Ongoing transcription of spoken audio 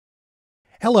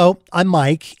Hello, I'm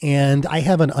Mike, and I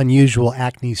have an unusual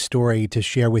acne story to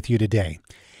share with you today.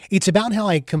 It's about how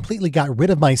I completely got rid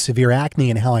of my severe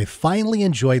acne and how I finally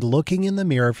enjoyed looking in the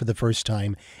mirror for the first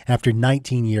time after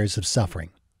 19 years of suffering.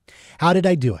 How did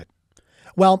I do it?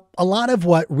 Well, a lot of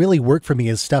what really worked for me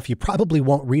is stuff you probably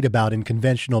won't read about in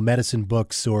conventional medicine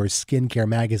books or skincare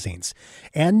magazines.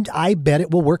 And I bet it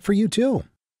will work for you too.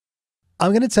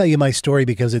 I'm going to tell you my story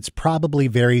because it's probably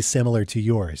very similar to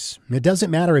yours. It doesn't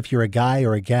matter if you're a guy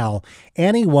or a gal,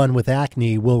 anyone with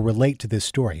acne will relate to this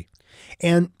story.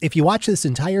 And if you watch this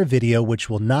entire video, which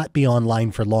will not be online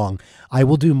for long, I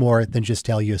will do more than just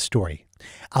tell you a story.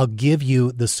 I'll give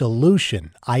you the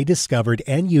solution I discovered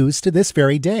and use to this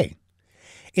very day.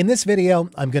 In this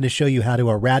video, I'm going to show you how to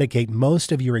eradicate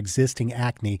most of your existing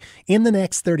acne in the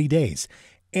next 30 days.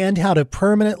 And how to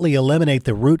permanently eliminate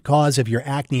the root cause of your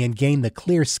acne and gain the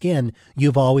clear skin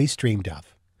you've always dreamed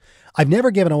of. I've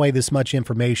never given away this much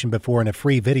information before in a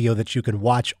free video that you can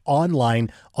watch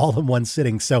online all in one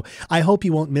sitting, so I hope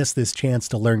you won't miss this chance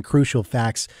to learn crucial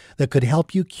facts that could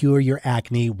help you cure your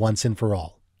acne once and for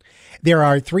all. There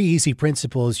are 3 easy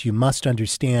principles you must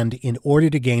understand in order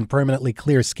to gain permanently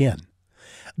clear skin.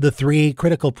 The 3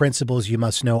 critical principles you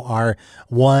must know are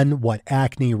 1, what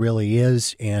acne really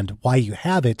is and why you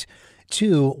have it,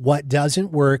 2, what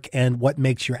doesn't work and what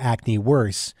makes your acne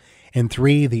worse, and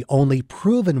 3, the only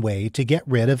proven way to get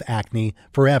rid of acne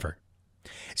forever.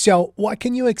 So, what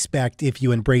can you expect if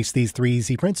you embrace these 3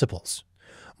 easy principles?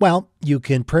 Well, you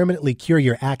can permanently cure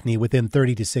your acne within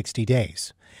 30 to 60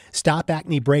 days. Stop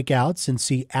acne breakouts and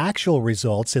see actual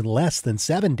results in less than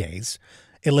 7 days.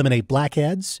 Eliminate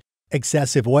blackheads,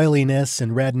 excessive oiliness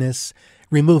and redness,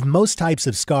 remove most types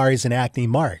of scars and acne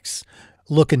marks,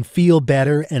 look and feel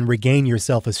better and regain your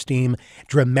self-esteem,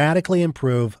 dramatically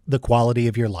improve the quality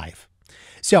of your life.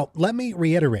 So let me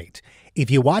reiterate, if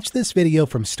you watch this video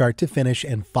from start to finish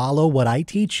and follow what I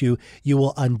teach you, you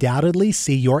will undoubtedly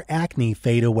see your acne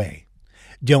fade away.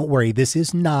 Don't worry, this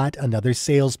is not another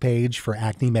sales page for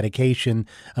acne medication,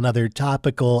 another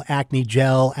topical acne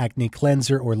gel, acne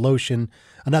cleanser or lotion,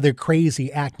 another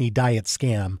crazy acne diet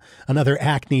scam, another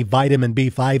acne vitamin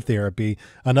B5 therapy,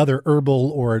 another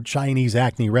herbal or Chinese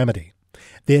acne remedy.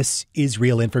 This is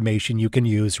real information you can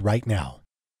use right now.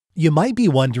 You might be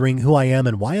wondering who I am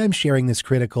and why I'm sharing this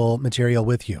critical material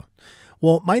with you.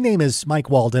 Well, my name is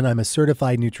Mike Walden. I'm a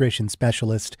certified nutrition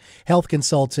specialist, health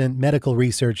consultant, medical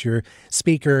researcher,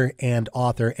 speaker, and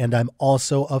author, and I'm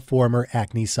also a former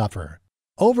acne sufferer.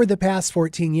 Over the past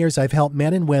 14 years, I've helped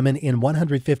men and women in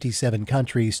 157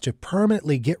 countries to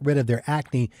permanently get rid of their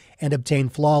acne and obtain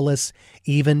flawless,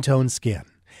 even-toned skin.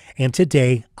 And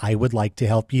today, I would like to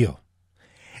help you.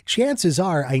 Chances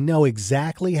are I know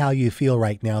exactly how you feel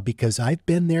right now because I've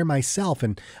been there myself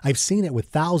and I've seen it with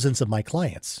thousands of my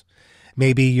clients.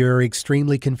 Maybe you're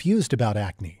extremely confused about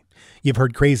acne. You've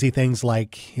heard crazy things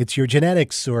like, it's your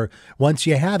genetics, or once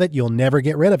you have it, you'll never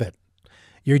get rid of it.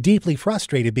 You're deeply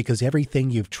frustrated because everything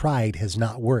you've tried has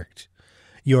not worked.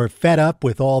 You're fed up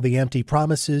with all the empty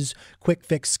promises, quick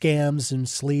fix scams, and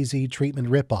sleazy treatment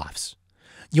ripoffs.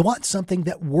 You want something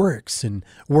that works and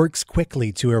works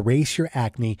quickly to erase your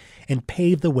acne and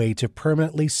pave the way to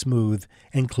permanently smooth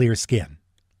and clear skin.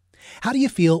 How do you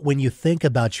feel when you think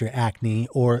about your acne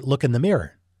or look in the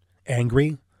mirror?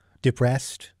 Angry,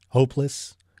 depressed,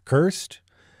 hopeless, cursed,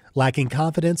 lacking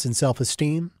confidence and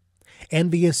self-esteem,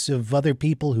 envious of other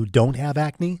people who don't have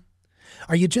acne?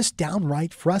 Are you just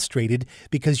downright frustrated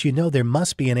because you know there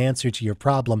must be an answer to your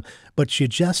problem, but you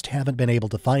just haven't been able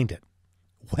to find it?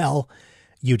 Well,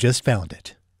 you just found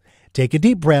it. Take a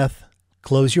deep breath,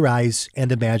 close your eyes,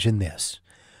 and imagine this.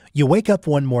 You wake up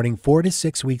one morning 4 to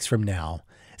 6 weeks from now,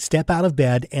 step out of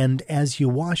bed, and as you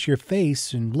wash your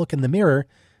face and look in the mirror,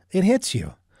 it hits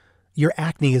you. Your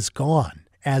acne is gone,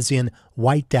 as in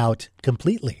wiped out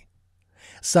completely.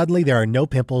 Suddenly, there are no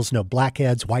pimples, no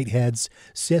blackheads, whiteheads,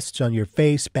 cysts on your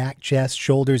face, back, chest,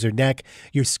 shoulders, or neck.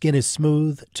 Your skin is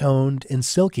smooth, toned, and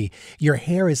silky. Your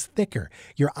hair is thicker.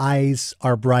 Your eyes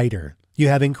are brighter. You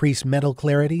have increased mental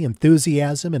clarity,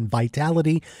 enthusiasm, and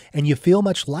vitality, and you feel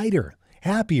much lighter,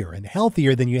 happier, and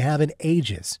healthier than you have in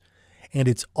ages. And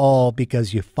it's all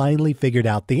because you finally figured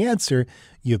out the answer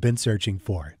you've been searching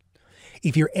for.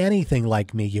 If you're anything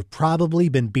like me, you've probably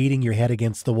been beating your head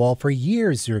against the wall for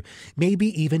years or maybe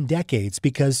even decades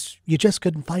because you just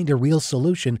couldn't find a real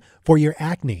solution for your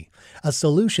acne, a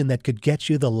solution that could get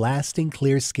you the lasting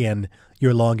clear skin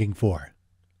you're longing for.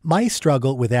 My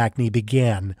struggle with acne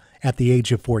began at the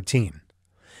age of 14.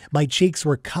 My cheeks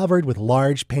were covered with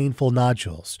large, painful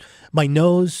nodules. My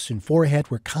nose and forehead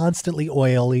were constantly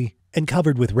oily and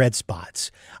covered with red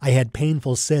spots. I had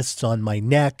painful cysts on my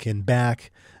neck and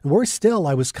back. Worse still,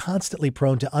 I was constantly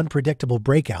prone to unpredictable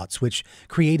breakouts, which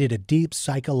created a deep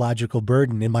psychological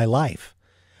burden in my life.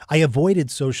 I avoided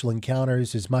social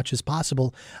encounters as much as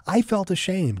possible. I felt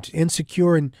ashamed,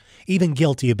 insecure, and even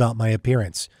guilty about my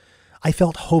appearance. I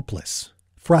felt hopeless,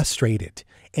 frustrated,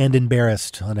 and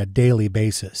embarrassed on a daily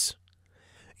basis.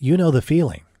 You know the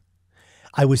feeling.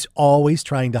 I was always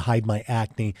trying to hide my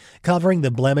acne, covering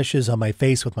the blemishes on my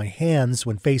face with my hands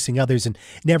when facing others and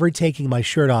never taking my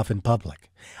shirt off in public.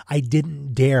 I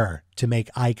didn't dare to make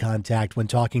eye contact when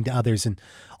talking to others and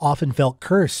often felt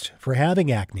cursed for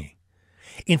having acne.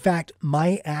 In fact,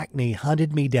 my acne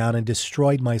hunted me down and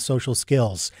destroyed my social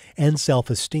skills and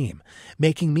self-esteem,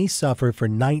 making me suffer for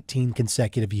 19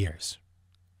 consecutive years.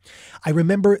 I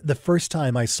remember the first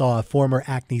time I saw a former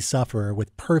acne sufferer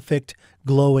with perfect,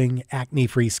 glowing,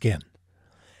 acne-free skin.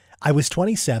 I was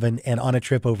 27 and on a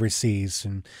trip overseas,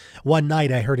 and one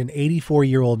night I heard an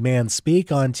 84-year-old man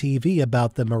speak on TV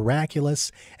about the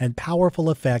miraculous and powerful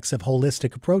effects of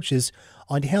holistic approaches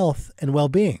on health and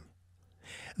well-being.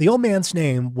 The old man's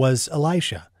name was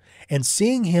Elisha, and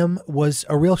seeing him was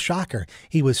a real shocker.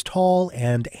 He was tall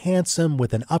and handsome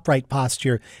with an upright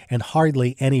posture and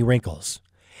hardly any wrinkles.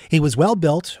 He was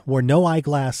well-built, wore no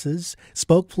eyeglasses,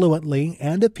 spoke fluently,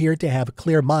 and appeared to have a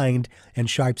clear mind and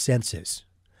sharp senses.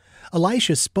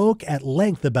 Elisha spoke at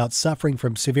length about suffering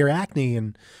from severe acne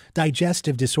and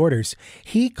digestive disorders.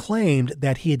 He claimed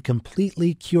that he had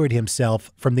completely cured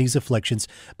himself from these afflictions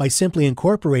by simply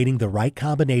incorporating the right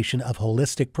combination of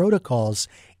holistic protocols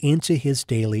into his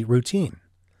daily routine.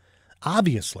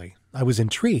 Obviously, I was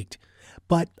intrigued,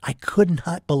 but I could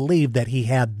not believe that he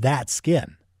had that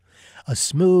skin. A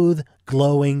smooth,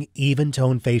 glowing,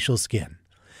 even-toned facial skin.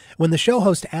 When the show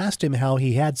host asked him how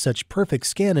he had such perfect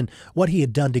skin and what he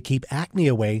had done to keep acne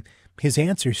away, his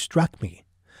answer struck me.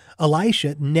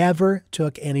 Elisha never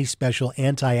took any special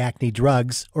anti-acne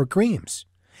drugs or creams.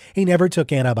 He never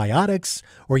took antibiotics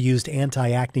or used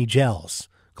anti-acne gels,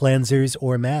 cleansers,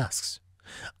 or masks.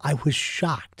 I was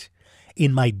shocked.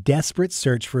 In my desperate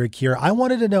search for a cure, I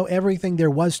wanted to know everything there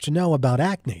was to know about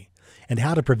acne and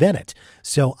how to prevent it,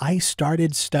 so I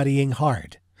started studying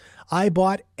hard. I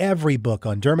bought every book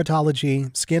on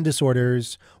dermatology, skin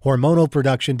disorders, hormonal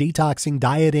production, detoxing,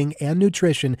 dieting, and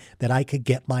nutrition that I could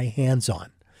get my hands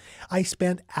on. I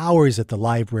spent hours at the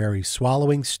library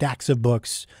swallowing stacks of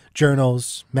books,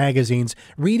 journals, magazines,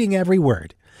 reading every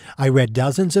word. I read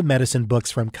dozens of medicine books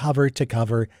from cover to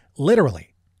cover,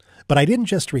 literally. But I didn't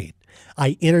just read.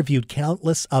 I interviewed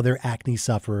countless other acne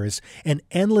sufferers and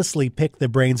endlessly picked the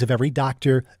brains of every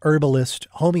doctor, herbalist,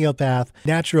 homeopath,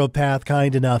 naturopath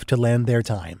kind enough to lend their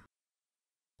time.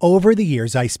 Over the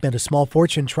years, I spent a small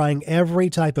fortune trying every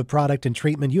type of product and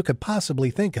treatment you could possibly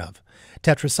think of.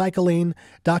 Tetracycline,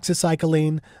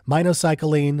 doxycycline,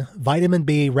 minocycline, vitamin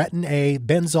B, retin A,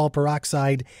 benzoyl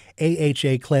peroxide,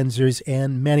 AHA cleansers,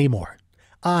 and many more.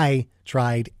 I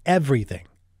tried everything.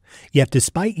 Yet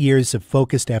despite years of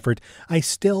focused effort, I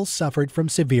still suffered from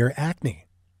severe acne.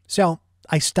 So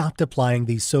I stopped applying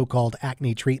these so-called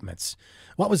acne treatments.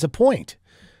 What was the point?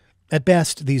 At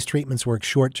best, these treatments worked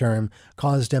short-term,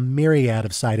 caused a myriad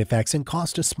of side effects, and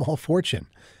cost a small fortune.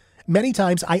 Many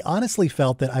times, I honestly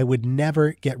felt that I would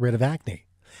never get rid of acne.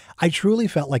 I truly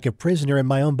felt like a prisoner in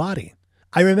my own body.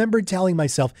 I remembered telling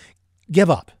myself, give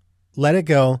up, let it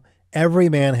go. Every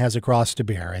man has a cross to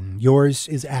bear, and yours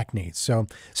is acne, so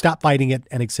stop fighting it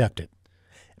and accept it.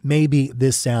 Maybe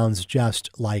this sounds just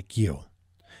like you.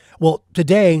 Well,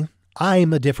 today,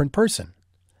 I'm a different person.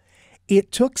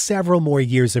 It took several more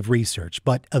years of research,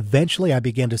 but eventually I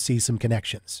began to see some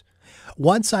connections.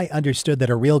 Once I understood that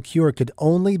a real cure could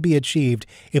only be achieved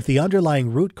if the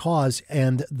underlying root cause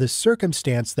and the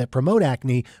circumstance that promote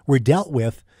acne were dealt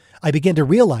with, I began to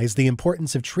realize the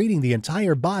importance of treating the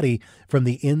entire body from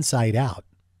the inside out.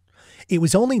 It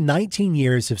was only 19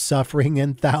 years of suffering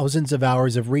and thousands of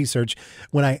hours of research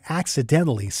when I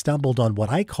accidentally stumbled on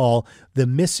what I call the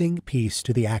missing piece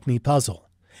to the acne puzzle.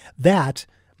 That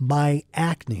my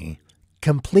acne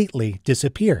completely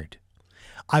disappeared.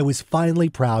 I was finally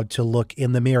proud to look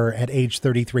in the mirror at age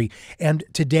 33, and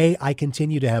today I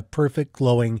continue to have perfect,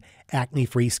 glowing,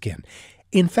 acne-free skin.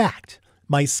 In fact,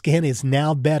 my skin is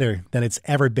now better than it's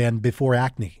ever been before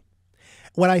acne.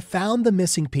 When I found the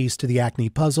missing piece to the acne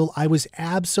puzzle, I was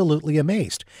absolutely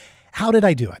amazed. How did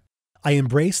I do it? I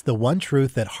embraced the one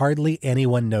truth that hardly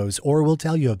anyone knows or will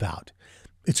tell you about.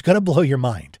 It's going to blow your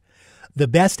mind. The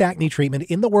best acne treatment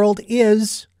in the world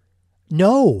is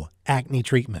no acne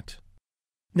treatment.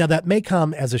 Now, that may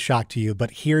come as a shock to you,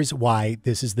 but here's why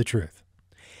this is the truth.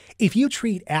 If you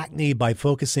treat acne by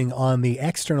focusing on the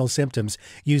external symptoms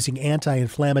using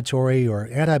anti-inflammatory or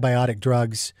antibiotic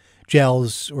drugs,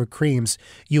 gels, or creams,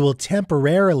 you will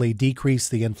temporarily decrease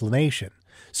the inflammation,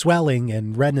 swelling,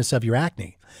 and redness of your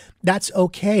acne. That's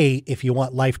okay if you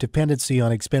want life dependency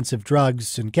on expensive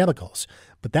drugs and chemicals,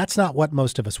 but that's not what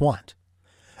most of us want.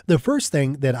 The first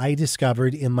thing that I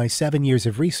discovered in my 7 years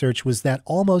of research was that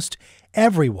almost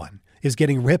everyone is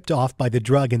getting ripped off by the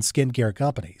drug and skincare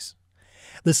companies.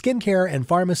 The skincare and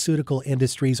pharmaceutical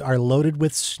industries are loaded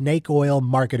with snake oil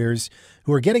marketers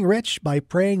who are getting rich by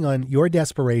preying on your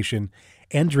desperation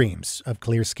and dreams of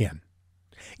clear skin.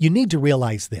 You need to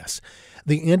realize this.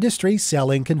 The industry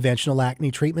selling conventional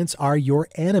acne treatments are your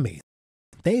enemy.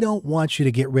 They don't want you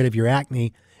to get rid of your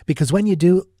acne because when you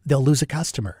do, they'll lose a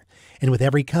customer. And with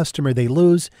every customer they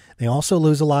lose, they also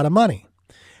lose a lot of money.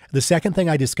 The second thing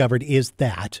I discovered is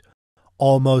that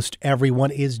almost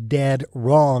everyone is dead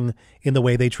wrong in the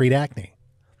way they treat acne.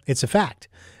 It's a fact.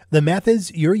 The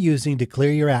methods you're using to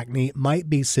clear your acne might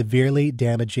be severely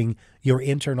damaging your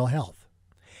internal health.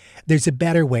 There's a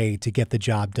better way to get the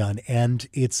job done, and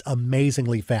it's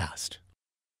amazingly fast.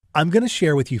 I'm going to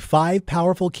share with you 5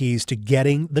 powerful keys to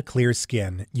getting the clear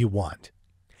skin you want.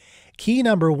 Key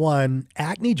number 1,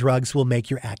 acne drugs will make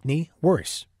your acne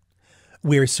worse.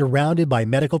 We're surrounded by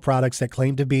medical products that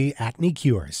claim to be acne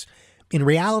cures. In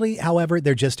reality, however,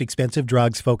 they're just expensive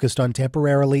drugs focused on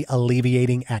temporarily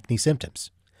alleviating acne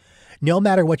symptoms. No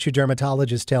matter what your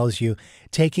dermatologist tells you,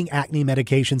 taking acne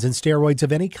medications and steroids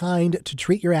of any kind to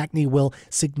treat your acne will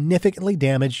significantly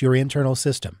damage your internal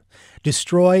system,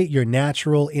 destroy your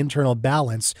natural internal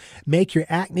balance, make your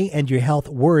acne and your health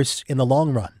worse in the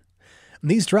long run.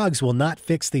 These drugs will not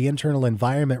fix the internal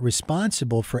environment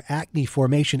responsible for acne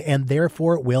formation and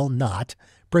therefore will not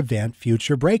prevent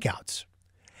future breakouts.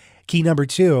 Key number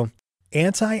 2,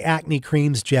 anti-acne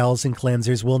creams, gels, and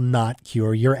cleansers will not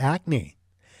cure your acne.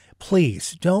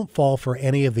 Please don't fall for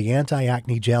any of the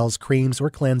anti-acne gels, creams, or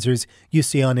cleansers you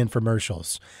see on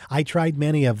infomercials. I tried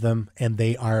many of them and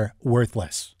they are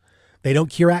worthless. They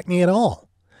don't cure acne at all.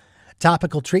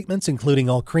 Topical treatments, including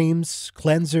all creams,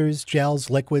 cleansers, gels,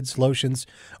 liquids, lotions,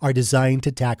 are designed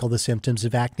to tackle the symptoms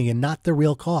of acne and not the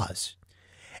real cause.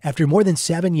 After more than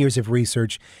 7 years of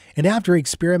research, and after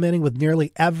experimenting with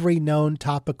nearly every known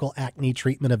topical acne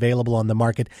treatment available on the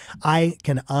market, I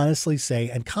can honestly say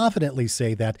and confidently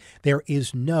say that there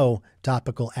is no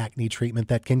topical acne treatment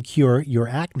that can cure your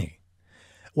acne.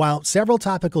 While several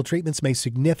topical treatments may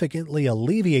significantly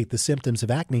alleviate the symptoms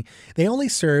of acne, they only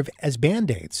serve as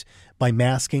Band-Aids by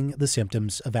masking the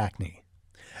symptoms of acne.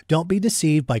 Don't be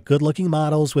deceived by good-looking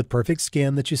models with perfect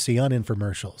skin that you see on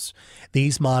infomercials.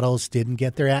 These models didn't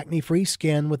get their acne-free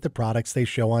skin with the products they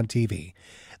show on TV.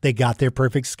 They got their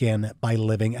perfect skin by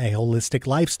living a holistic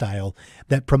lifestyle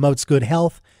that promotes good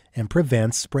health and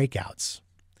prevents breakouts.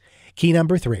 Key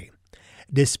number 3.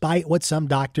 Despite what some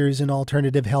doctors and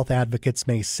alternative health advocates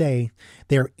may say,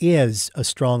 there is a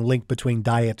strong link between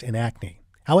diet and acne.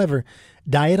 However,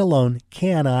 diet alone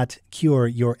cannot cure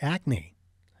your acne.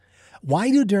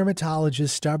 Why do dermatologists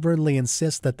stubbornly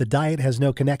insist that the diet has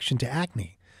no connection to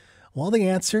acne? Well, the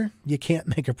answer, you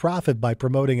can't make a profit by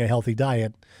promoting a healthy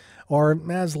diet, or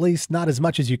at least not as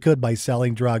much as you could by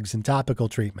selling drugs and topical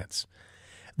treatments.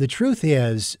 The truth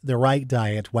is, the right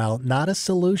diet, while not a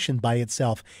solution by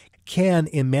itself, can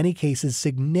in many cases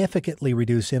significantly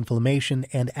reduce inflammation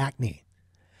and acne.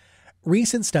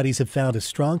 Recent studies have found a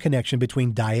strong connection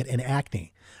between diet and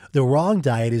acne. The wrong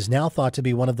diet is now thought to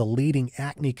be one of the leading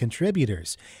acne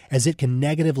contributors, as it can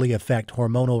negatively affect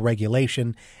hormonal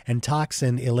regulation and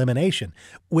toxin elimination,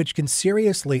 which can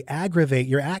seriously aggravate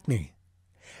your acne.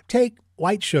 Take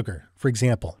white sugar, for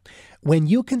example. When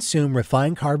you consume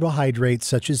refined carbohydrates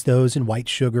such as those in white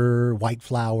sugar, white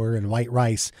flour, and white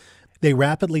rice, they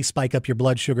rapidly spike up your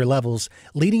blood sugar levels,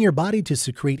 leading your body to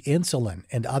secrete insulin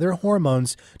and other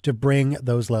hormones to bring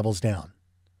those levels down.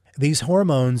 These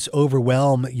hormones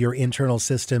overwhelm your internal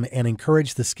system and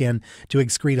encourage the skin to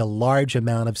excrete a large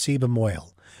amount of sebum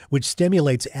oil, which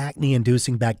stimulates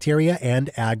acne-inducing bacteria and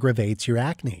aggravates your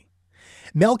acne.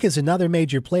 Milk is another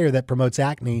major player that promotes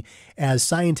acne, as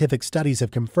scientific studies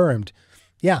have confirmed.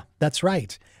 Yeah, that's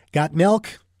right. Got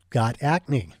milk, got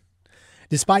acne.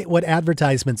 Despite what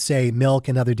advertisements say, milk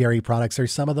and other dairy products are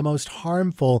some of the most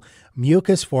harmful,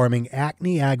 mucus-forming,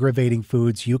 acne-aggravating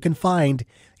foods you can find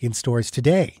in stores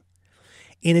today.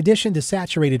 In addition to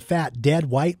saturated fat, dead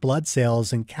white blood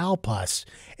cells, and cow pus,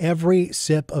 every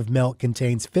sip of milk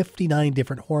contains 59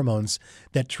 different hormones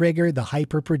that trigger the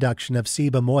hyperproduction of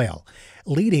sebum oil,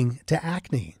 leading to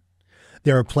acne.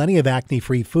 There are plenty of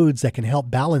acne-free foods that can help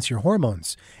balance your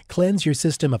hormones, cleanse your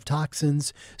system of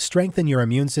toxins, strengthen your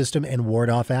immune system, and ward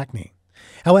off acne.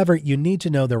 However, you need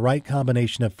to know the right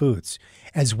combination of foods,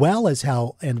 as well as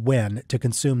how and when to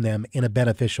consume them in a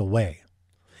beneficial way.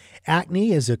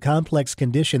 Acne is a complex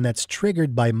condition that's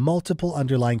triggered by multiple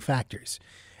underlying factors.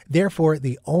 Therefore,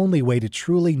 the only way to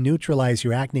truly neutralize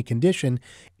your acne condition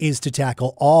is to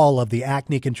tackle all of the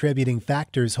acne contributing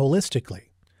factors holistically.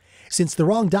 Since the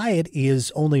wrong diet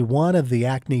is only one of the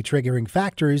acne triggering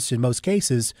factors in most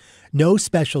cases, no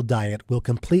special diet will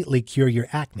completely cure your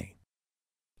acne.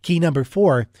 Key number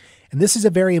 4, and this is a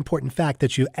very important fact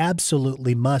that you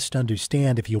absolutely must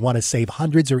understand if you want to save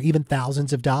hundreds or even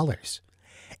thousands of dollars.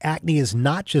 Acne is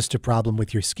not just a problem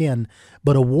with your skin,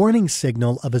 but a warning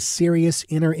signal of a serious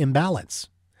inner imbalance.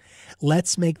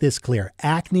 Let's make this clear.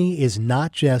 Acne is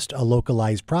not just a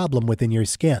localized problem within your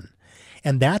skin.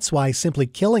 And that's why simply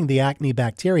killing the acne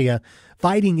bacteria,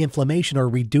 fighting inflammation, or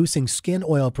reducing skin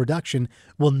oil production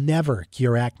will never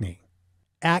cure acne.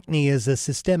 Acne is a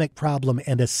systemic problem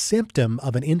and a symptom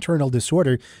of an internal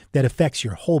disorder that affects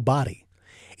your whole body.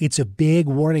 It's a big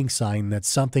warning sign that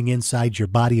something inside your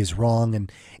body is wrong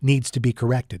and needs to be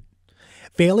corrected.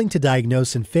 Failing to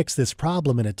diagnose and fix this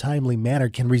problem in a timely manner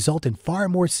can result in far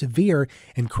more severe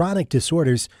and chronic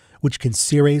disorders, which can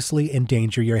seriously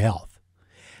endanger your health.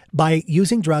 By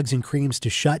using drugs and creams to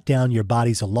shut down your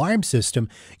body's alarm system,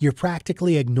 you're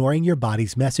practically ignoring your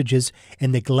body's messages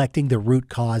and neglecting the root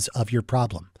cause of your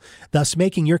problem, thus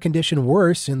making your condition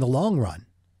worse in the long run.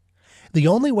 The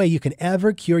only way you can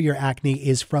ever cure your acne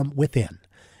is from within,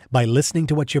 by listening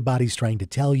to what your body's trying to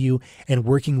tell you and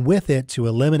working with it to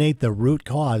eliminate the root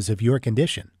cause of your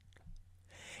condition.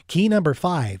 Key number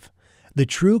 5, the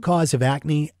true cause of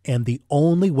acne and the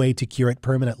only way to cure it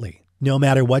permanently. No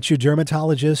matter what your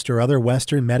dermatologist or other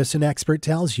Western medicine expert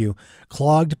tells you,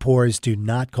 clogged pores do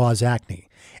not cause acne,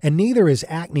 and neither is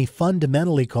acne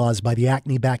fundamentally caused by the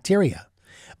acne bacteria,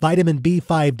 vitamin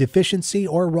B5 deficiency,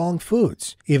 or wrong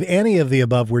foods. If any of the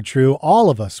above were true, all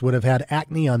of us would have had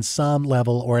acne on some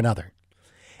level or another.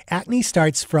 Acne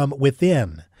starts from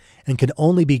within and can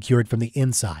only be cured from the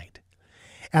inside.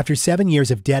 After 7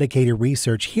 years of dedicated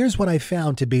research, here's what I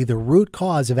found to be the root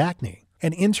cause of acne.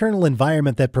 An internal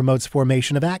environment that promotes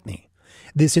formation of acne.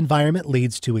 This environment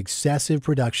leads to excessive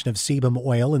production of sebum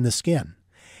oil in the skin,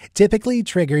 typically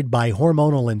triggered by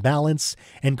hormonal imbalance,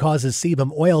 and causes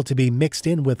sebum oil to be mixed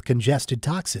in with congested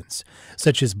toxins,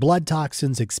 such as blood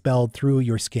toxins expelled through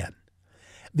your skin.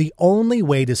 The only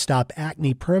way to stop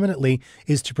acne permanently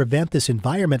is to prevent this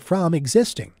environment from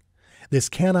existing. This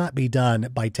cannot be done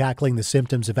by tackling the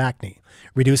symptoms of acne,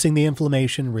 reducing the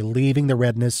inflammation, relieving the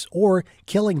redness, or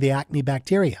killing the acne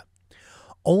bacteria.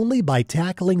 Only by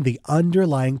tackling the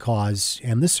underlying cause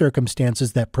and the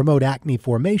circumstances that promote acne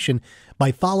formation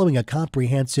by following a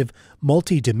comprehensive,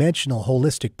 multidimensional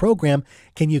holistic program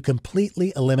can you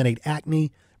completely eliminate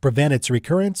acne, prevent its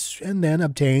recurrence, and then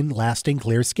obtain lasting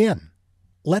clear skin.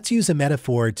 Let's use a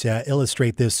metaphor to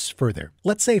illustrate this further.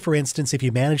 Let's say, for instance, if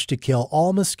you manage to kill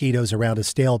all mosquitoes around a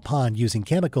stale pond using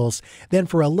chemicals, then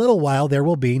for a little while there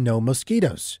will be no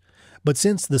mosquitoes. But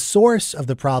since the source of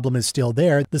the problem is still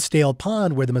there, the stale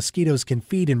pond where the mosquitoes can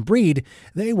feed and breed,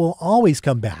 they will always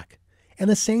come back. And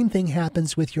the same thing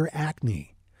happens with your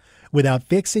acne. Without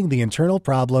fixing the internal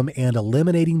problem and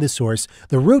eliminating the source,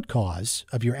 the root cause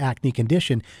of your acne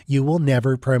condition, you will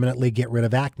never permanently get rid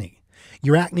of acne.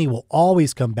 Your acne will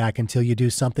always come back until you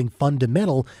do something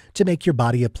fundamental to make your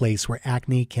body a place where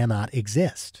acne cannot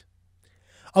exist.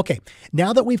 Okay,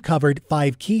 now that we've covered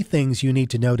 5 key things you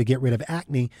need to know to get rid of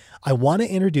acne, I want to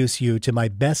introduce you to my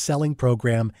best-selling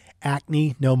program,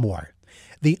 Acne No More,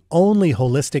 the only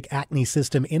holistic acne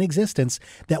system in existence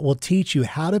that will teach you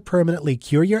how to permanently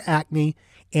cure your acne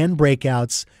and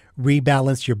breakouts,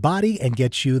 rebalance your body, and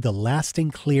get you the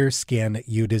lasting clear skin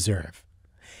you deserve.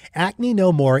 Acne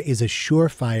No More is a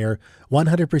surefire,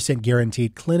 100%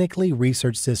 guaranteed clinically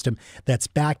researched system that's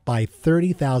backed by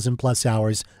 30,000 plus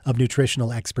hours of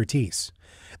nutritional expertise.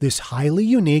 This highly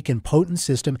unique and potent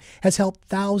system has helped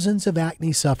thousands of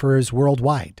acne sufferers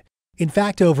worldwide. In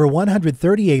fact, over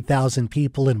 138,000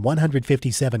 people in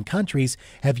 157 countries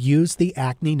have used the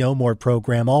Acne No More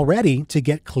program already to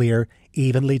get clear,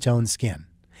 evenly toned skin.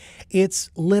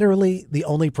 It's literally the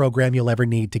only program you'll ever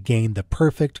need to gain the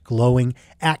perfect, glowing,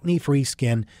 acne-free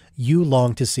skin you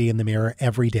long to see in the mirror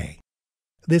every day.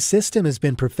 This system has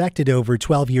been perfected over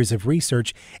 12 years of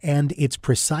research, and its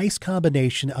precise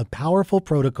combination of powerful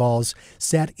protocols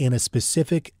set in a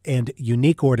specific and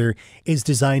unique order is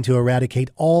designed to eradicate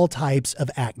all types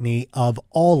of acne of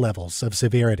all levels of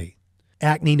severity.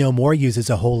 Acne No More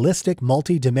uses a holistic,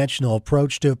 multi-dimensional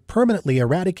approach to permanently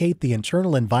eradicate the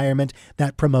internal environment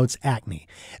that promotes acne,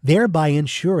 thereby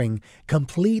ensuring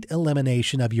complete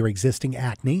elimination of your existing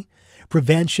acne,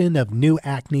 prevention of new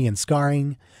acne and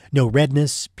scarring, no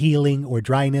redness, peeling, or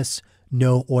dryness,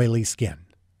 no oily skin.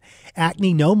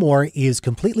 Acne No More is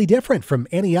completely different from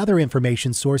any other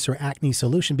information source or acne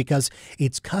solution because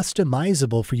it's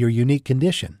customizable for your unique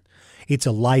condition. It's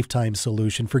a lifetime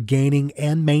solution for gaining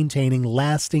and maintaining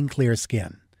lasting clear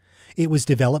skin. It was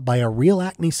developed by a real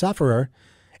acne sufferer,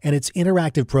 and its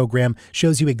interactive program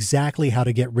shows you exactly how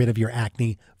to get rid of your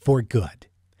acne for good.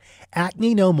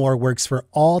 Acne No More works for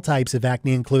all types of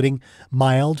acne, including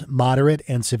mild, moderate,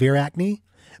 and severe acne,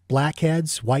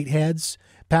 blackheads, whiteheads,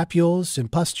 papules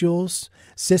and pustules,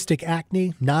 cystic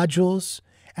acne, nodules,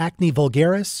 acne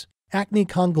vulgaris, acne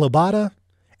conglobata,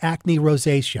 acne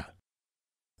rosacea.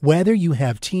 Whether you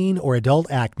have teen or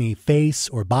adult acne, face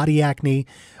or body acne,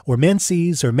 or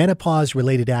menses or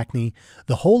menopause-related acne,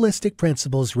 the holistic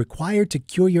principles required to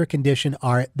cure your condition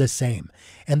are the same,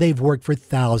 and they've worked for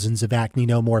thousands of Acne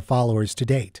No More followers to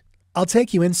date. I'll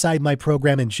take you inside my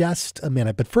program in just a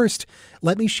minute, but first,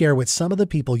 let me share what some of the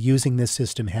people using this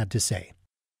system had to say.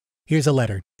 Here's a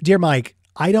letter. Dear Mike,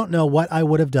 I don't know what I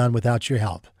would have done without your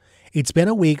help. It's been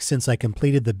a week since I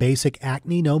completed the basic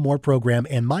Acne No More program,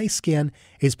 and my skin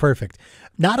is perfect.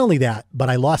 Not only that, but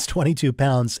I lost 22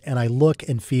 pounds and I look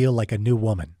and feel like a new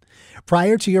woman.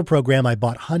 Prior to your program, I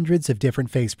bought hundreds of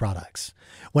different face products.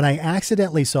 When I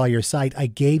accidentally saw your site, I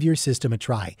gave your system a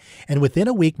try, and within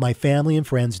a week, my family and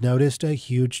friends noticed a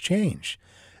huge change.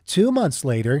 2 months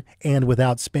later, and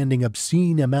without spending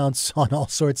obscene amounts on all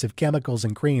sorts of chemicals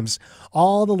and creams,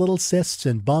 all the little cysts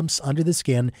and bumps under the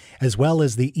skin, as well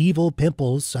as the evil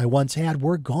pimples I once had,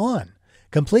 were gone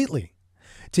completely.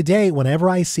 Today, whenever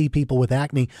I see people with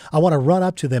acne, I want to run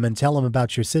up to them and tell them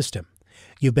about your system.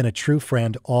 You've been a true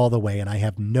friend all the way, and I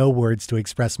have no words to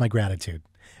express my gratitude.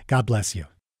 God bless you.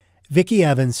 Vicky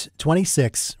Evans,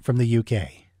 26, from the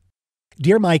UK.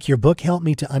 Dear Mike, your book helped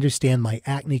me to understand my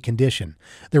acne condition,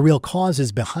 the real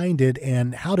causes behind it,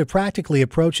 and how to practically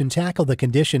approach and tackle the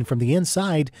condition from the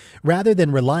inside rather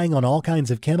than relying on all kinds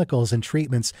of chemicals and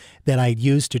treatments that I'd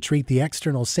used to treat the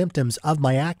external symptoms of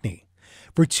my acne.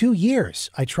 For 2 years,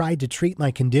 I tried to treat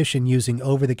my condition using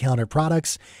over-the-counter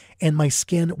products, and my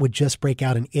skin would just break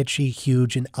out in itchy,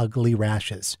 huge, and ugly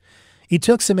rashes. It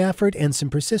took some effort and some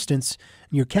persistence.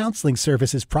 Your counseling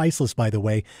service is priceless, by the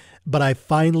way, but I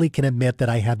finally can admit that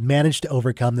I have managed to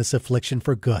overcome this affliction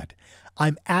for good.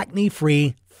 I'm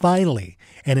acne-free, finally,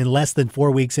 and in less than 4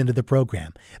 weeks into the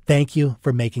program. Thank you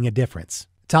for making a difference.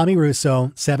 Tommy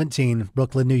Russo, 17,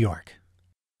 Brooklyn, New York.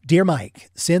 Dear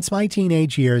Mike, since my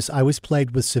teenage years, I was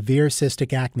plagued with severe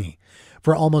cystic acne.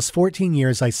 For almost 14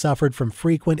 years, I suffered from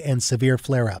frequent and severe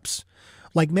flare-ups.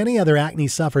 Like many other acne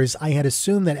sufferers, I had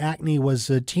assumed that acne was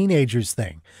a teenager's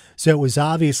thing, so it was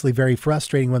obviously very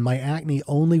frustrating when my acne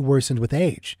only worsened with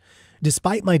age.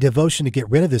 Despite my devotion to get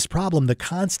rid of this problem, the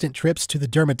constant trips to the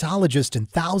dermatologist and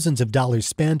thousands of dollars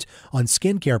spent on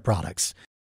skincare products.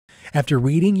 After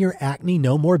reading your Acne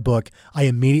No More book, I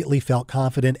immediately felt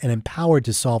confident and empowered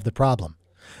to solve the problem.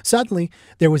 Suddenly,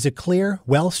 there was a clear,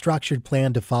 well-structured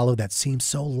plan to follow that seemed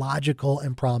so logical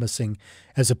and promising,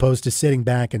 as opposed to sitting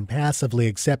back and passively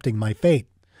accepting my fate.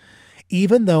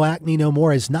 Even though Acne No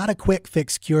More is not a quick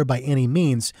fix cure by any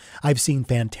means, I've seen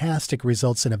fantastic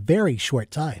results in a very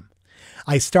short time.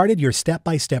 I started your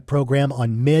step-by-step program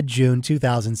on mid-June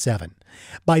 2007.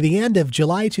 By the end of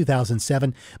July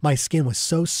 2007, my skin was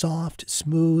so soft,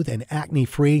 smooth, and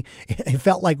acne-free, it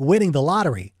felt like winning the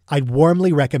lottery. I'd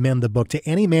warmly recommend the book to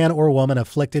any man or woman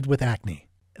afflicted with acne.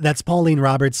 That's Pauline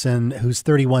Robertson, who's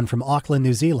 31, from Auckland,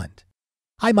 New Zealand.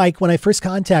 Hi, Mike. When I first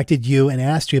contacted you and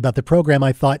asked you about the program,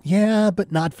 I thought, yeah,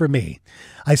 but not for me.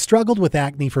 I struggled with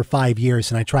acne for 5 years,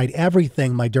 and I tried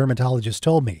everything my dermatologist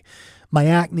told me. My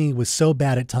acne was so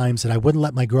bad at times that I wouldn't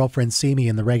let my girlfriend see me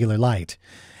in the regular light.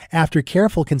 After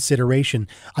careful consideration,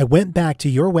 I went back to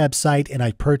your website and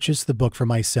I purchased the book for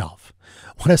myself.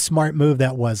 What a smart move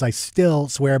that was. I still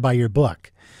swear by your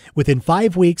book. Within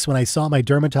 5 weeks, when I saw my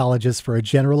dermatologist for a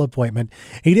general appointment,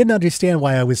 he didn't understand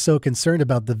why I was so concerned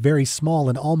about the very small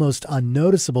and almost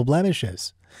unnoticeable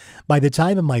blemishes. By the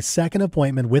time of my second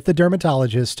appointment with the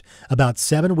dermatologist, about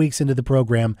 7 weeks into the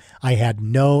program, I had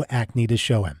no acne to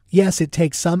show him. Yes, it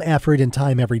takes some effort and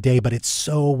time every day, but it's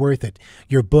so worth it.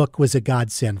 Your book was a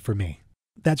godsend for me.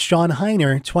 That's Sean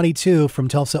Heiner, 22, from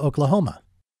Tulsa, Oklahoma.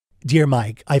 Dear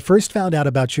Mike, I first found out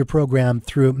about your program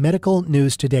through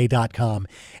medicalnewstoday.com,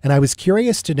 and I was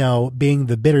curious to know, being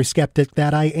the bitter skeptic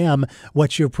that I am,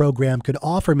 what your program could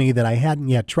offer me that I hadn't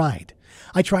yet tried.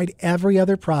 I tried every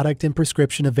other product and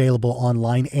prescription available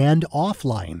online and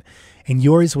offline, and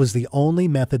yours was the only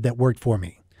method that worked for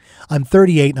me. I'm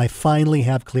 38 and I finally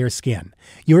have clear skin.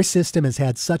 Your system has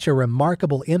had such a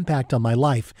remarkable impact on my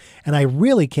life, and I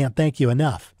really can't thank you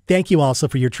enough. Thank you also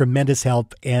for your tremendous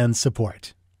help and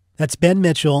support. That's Ben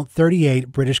Mitchell,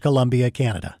 38, British Columbia,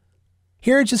 Canada.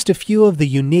 Here are just a few of the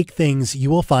unique things you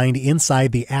will find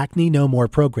inside the Acne No More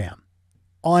program.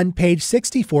 On page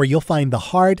 64, you'll find the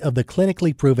heart of the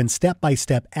clinically proven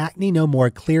step-by-step Acne No More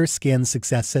Clear Skin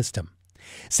Success System.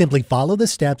 Simply follow the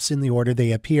steps in the order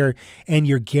they appear, and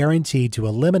you're guaranteed to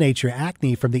eliminate your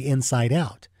acne from the inside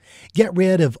out. Get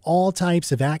rid of all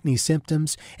types of acne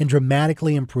symptoms and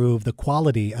dramatically improve the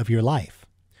quality of your life.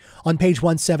 On page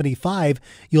 175,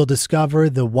 you'll discover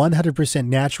the 100%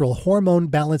 natural hormone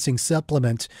balancing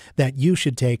supplement that you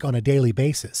should take on a daily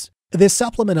basis. This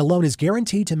supplement alone is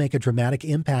guaranteed to make a dramatic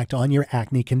impact on your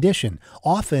acne condition,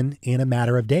 often in a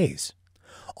matter of days.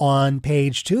 On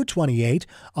page 228,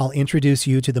 I'll introduce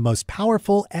you to the most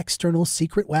powerful external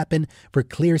secret weapon for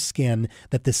clear skin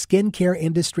that the skincare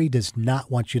industry does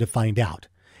not want you to find out.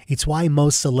 It's why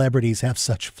most celebrities have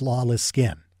such flawless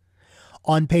skin.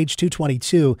 On page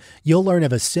 222, you'll learn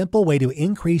of a simple way to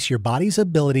increase your body's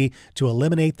ability to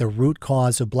eliminate the root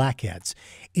cause of blackheads.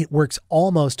 It works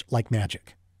almost like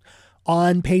magic.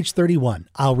 On page 31,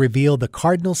 I'll reveal the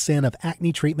cardinal sin of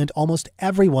acne treatment almost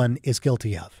everyone is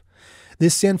guilty of.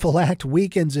 This sinful act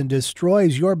weakens and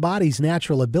destroys your body's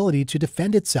natural ability to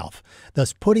defend itself,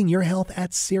 thus putting your health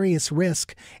at serious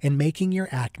risk and making your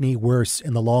acne worse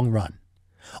in the long run.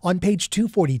 On page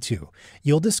 242,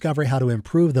 you'll discover how to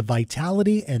improve the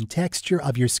vitality and texture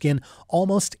of your skin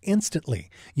almost instantly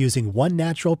using one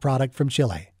natural product from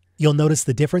Chile. You'll notice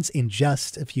the difference in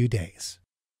just a few days.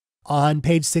 On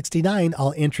page 69,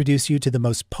 I'll introduce you to the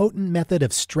most potent method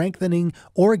of strengthening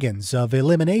organs of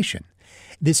elimination.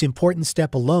 This important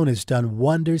step alone has done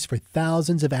wonders for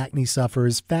thousands of acne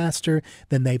sufferers faster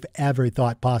than they've ever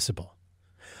thought possible.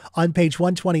 On page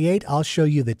 128, I'll show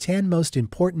you the 10 most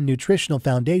important nutritional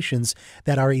foundations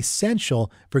that are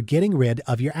essential for getting rid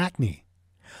of your acne.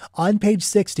 On page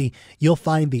 60, you'll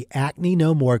find the Acne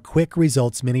No More Quick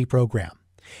Results mini program.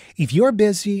 If you're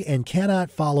busy and cannot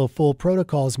follow full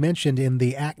protocols mentioned in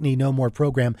the Acne No More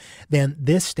program, then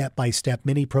this step-by-step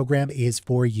mini program is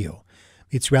for you.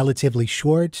 It's relatively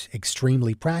short,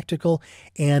 extremely practical,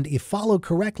 and if followed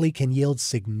correctly, can yield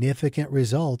significant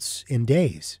results in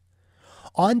days.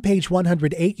 On page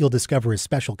 108, you'll discover a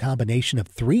special combination of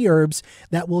 3 herbs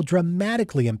that will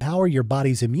dramatically empower your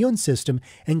body's immune system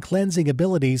and cleansing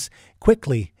abilities,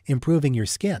 quickly improving your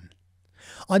skin.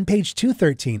 On page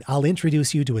 213, I'll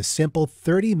introduce you to a simple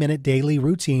 30-minute daily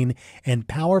routine and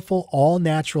powerful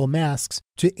all-natural masks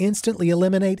to instantly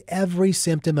eliminate every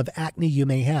symptom of acne you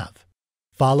may have.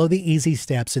 Follow the easy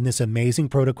steps in this amazing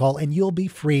protocol and you'll be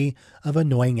free of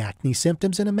annoying acne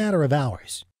symptoms in a matter of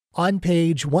hours. On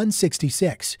page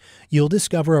 166, you'll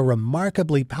discover a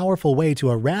remarkably powerful way to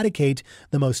eradicate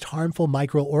the most harmful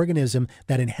microorganism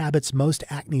that inhabits most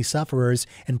acne sufferers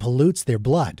and pollutes their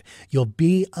blood. You'll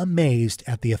be amazed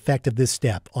at the effect of this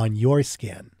step on your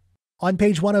skin. On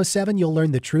page 107, you'll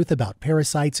learn the truth about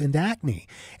parasites and acne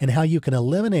and how you can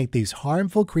eliminate these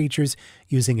harmful creatures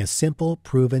using a simple,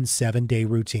 proven 7-day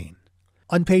routine.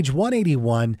 On page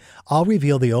 181, I'll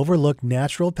reveal the overlooked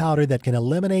natural powder that can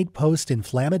eliminate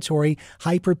post-inflammatory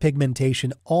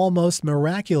hyperpigmentation almost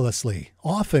miraculously,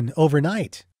 often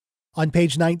overnight. On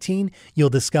page 19, you'll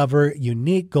discover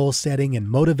unique goal setting and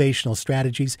motivational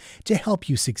strategies to help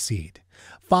you succeed.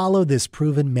 Follow this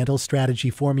proven mental strategy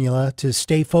formula to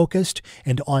stay focused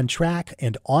and on track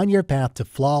and on your path to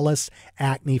flawless,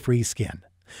 acne-free skin.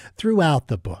 Throughout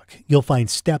the book, you'll find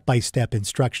step-by-step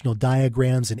instructional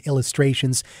diagrams and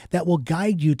illustrations that will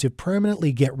guide you to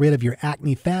permanently get rid of your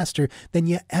acne faster than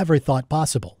you ever thought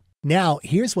possible. Now,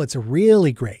 here's what's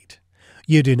really great.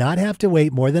 You do not have to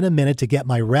wait more than a minute to get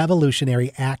my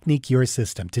revolutionary acne cure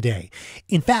system today.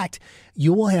 In fact,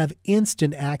 you will have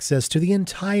instant access to the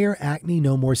entire Acne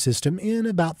No More system in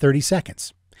about 30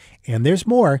 seconds. And there's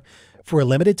more. For a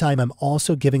limited time, I'm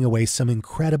also giving away some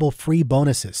incredible free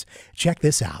bonuses. Check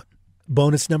this out.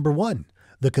 Bonus number 1,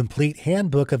 the complete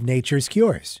handbook of nature's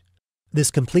cures. This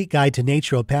complete guide to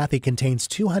naturopathy contains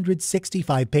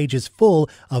 265 pages full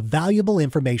of valuable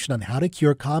information on how to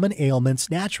cure common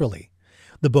ailments naturally.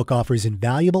 The book offers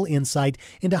invaluable insight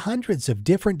into hundreds of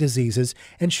different diseases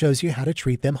and shows you how to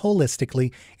treat them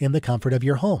holistically in the comfort of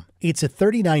your home. It's a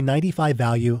 $39.95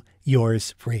 value,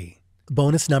 yours free.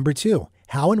 Bonus number 2,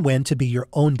 how and when to be your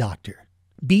own doctor.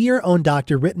 Be Your Own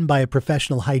Doctor, written by a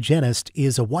professional hygienist,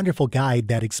 is a wonderful guide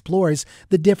that explores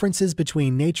the differences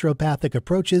between naturopathic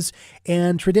approaches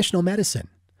and traditional medicine.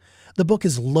 The book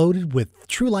is loaded with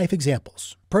true life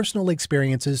examples, personal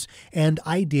experiences, and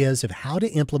ideas of how to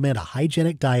implement a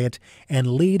hygienic diet and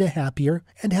lead a happier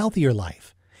and healthier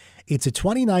life. It's a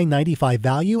 $29.95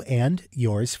 value and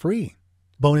yours free.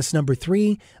 Bonus number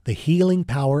 3, The Healing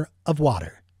Power of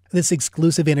Water. This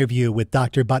exclusive interview with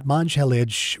Dr. Batmanj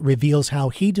Halij reveals how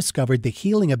he discovered the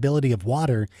healing ability of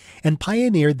water and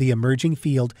pioneered the emerging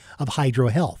field of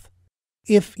hydrohealth.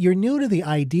 If you're new to the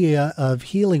idea of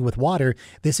healing with water,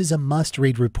 this is a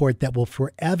must-read report that will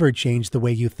forever change the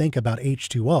way you think about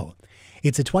H2O.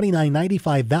 It's a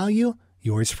 $29.95 value,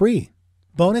 yours free.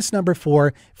 Bonus number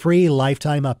 4, free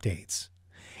lifetime updates.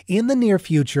 In the near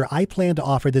future, I plan to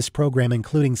offer this program,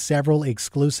 including several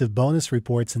exclusive bonus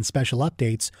reports and special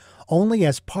updates, only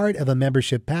as part of a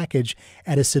membership package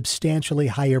at a substantially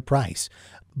higher price.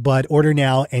 But order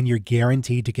now and you're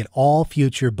guaranteed to get all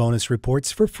future bonus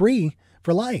reports for free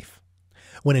for life.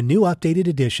 When a new updated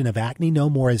edition of Acne No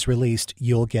More is released,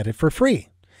 you'll get it for free.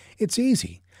 It's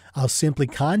easy. I'll simply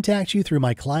contact you through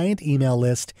my client email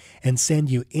list and send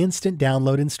you instant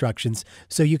download instructions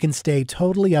so you can stay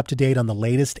totally up to date on the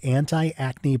latest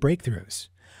anti-acne breakthroughs.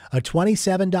 A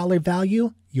 $27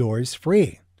 value, yours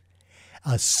free.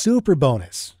 A super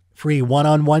bonus, free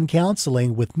one-on-one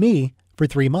counseling with me for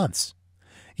 3 months.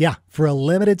 Yeah, for a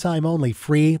limited time only,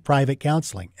 free private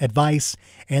counseling, advice,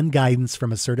 and guidance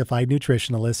from a certified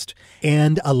nutritionalist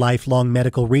and a lifelong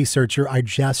medical researcher are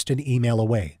just an email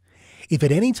away. If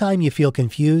at any time you feel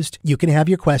confused, you can have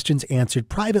your questions answered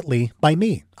privately by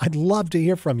me. I'd love to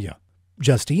hear from you.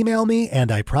 Just email me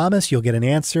and I promise you'll get an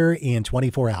answer in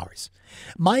 24 hours.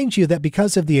 Mind you that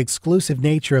because of the exclusive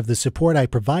nature of the support I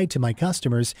provide to my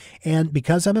customers, and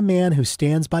because I'm a man who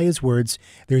stands by his words,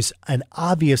 there's an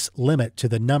obvious limit to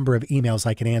the number of emails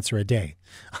I can answer a day.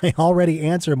 I already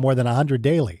answer more than 100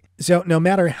 daily. So no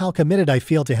matter how committed I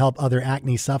feel to help other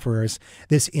acne sufferers,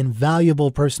 this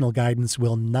invaluable personal guidance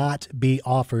will not be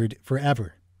offered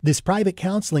forever. This private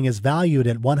counseling is valued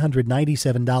at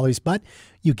 $197, but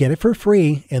you get it for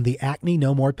free in the Acne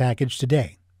No More package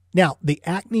today. Now, the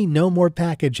Acne No More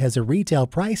package has a retail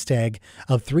price tag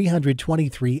of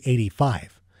 $323.85.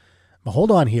 But hold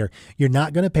on here. You're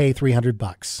not going to pay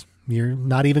 $300. You're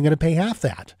not even going to pay half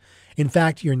that. In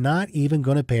fact, you're not even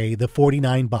going to pay the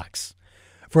 $49.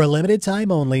 For a limited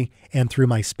time only, and through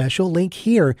my special link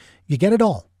here, you get it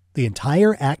all. The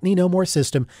entire Acne No More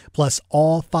system, plus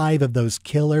all 5 of those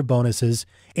killer bonuses,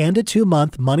 and a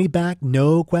 2-month money-back,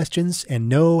 no questions, and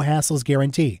no hassles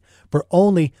guarantee for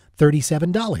only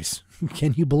 $37.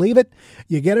 Can you believe it?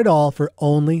 You get it all for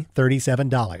only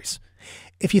 $37.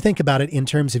 If you think about it in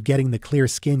terms of getting the clear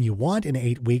skin you want in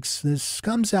 8 weeks, this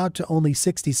comes out to only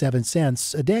 67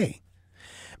 cents a day.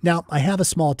 Now, I have a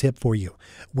small tip for you.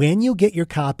 When you get your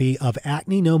copy of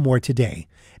Acne No More today,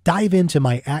 dive into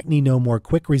my Acne No More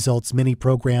Quick Results mini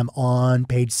program on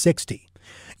page 60.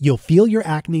 You'll feel your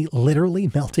acne literally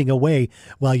melting away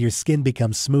while your skin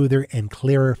becomes smoother and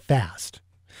clearer fast.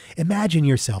 Imagine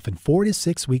yourself in 4 to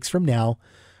 6 weeks from now.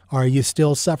 Are you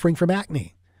still suffering from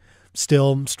acne?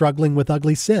 Still struggling with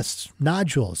ugly cysts,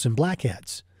 nodules, and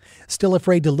blackheads? Still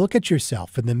afraid to look at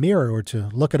yourself in the mirror or to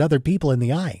look at other people in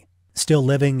the eye? Still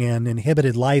living an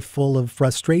inhibited life full of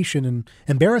frustration and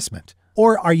embarrassment?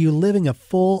 Or are you living a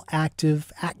full,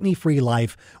 active, acne-free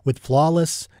life with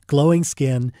flawless, glowing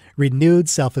skin, renewed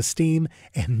self-esteem,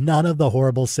 and none of the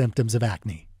horrible symptoms of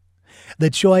acne? The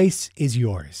choice is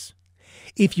yours.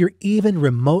 If you're even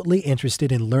remotely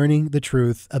interested in learning the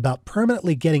truth about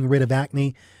permanently getting rid of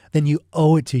acne, then you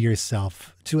owe it to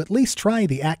yourself to at least try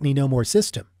the Acne No More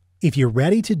system. If you're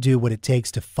ready to do what it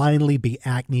takes to finally be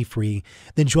acne-free,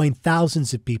 then join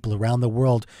thousands of people around the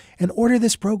world and order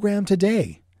this program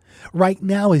today. Right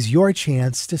now is your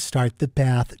chance to start the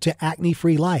path to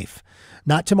acne-free life.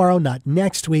 Not tomorrow, not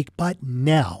next week, but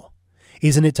now.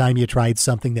 Isn't it time you tried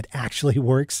something that actually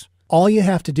works? All you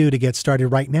have to do to get started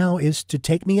right now is to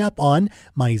take me up on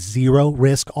my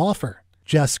zero-risk offer.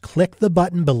 Just click the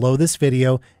button below this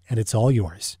video and it's all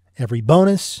yours. Every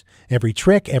bonus, every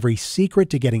trick, every secret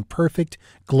to getting perfect,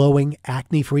 glowing,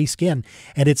 acne-free skin.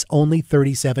 And it's only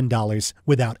 $37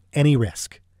 without any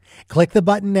risk. Click the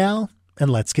button now and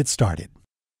let's get started.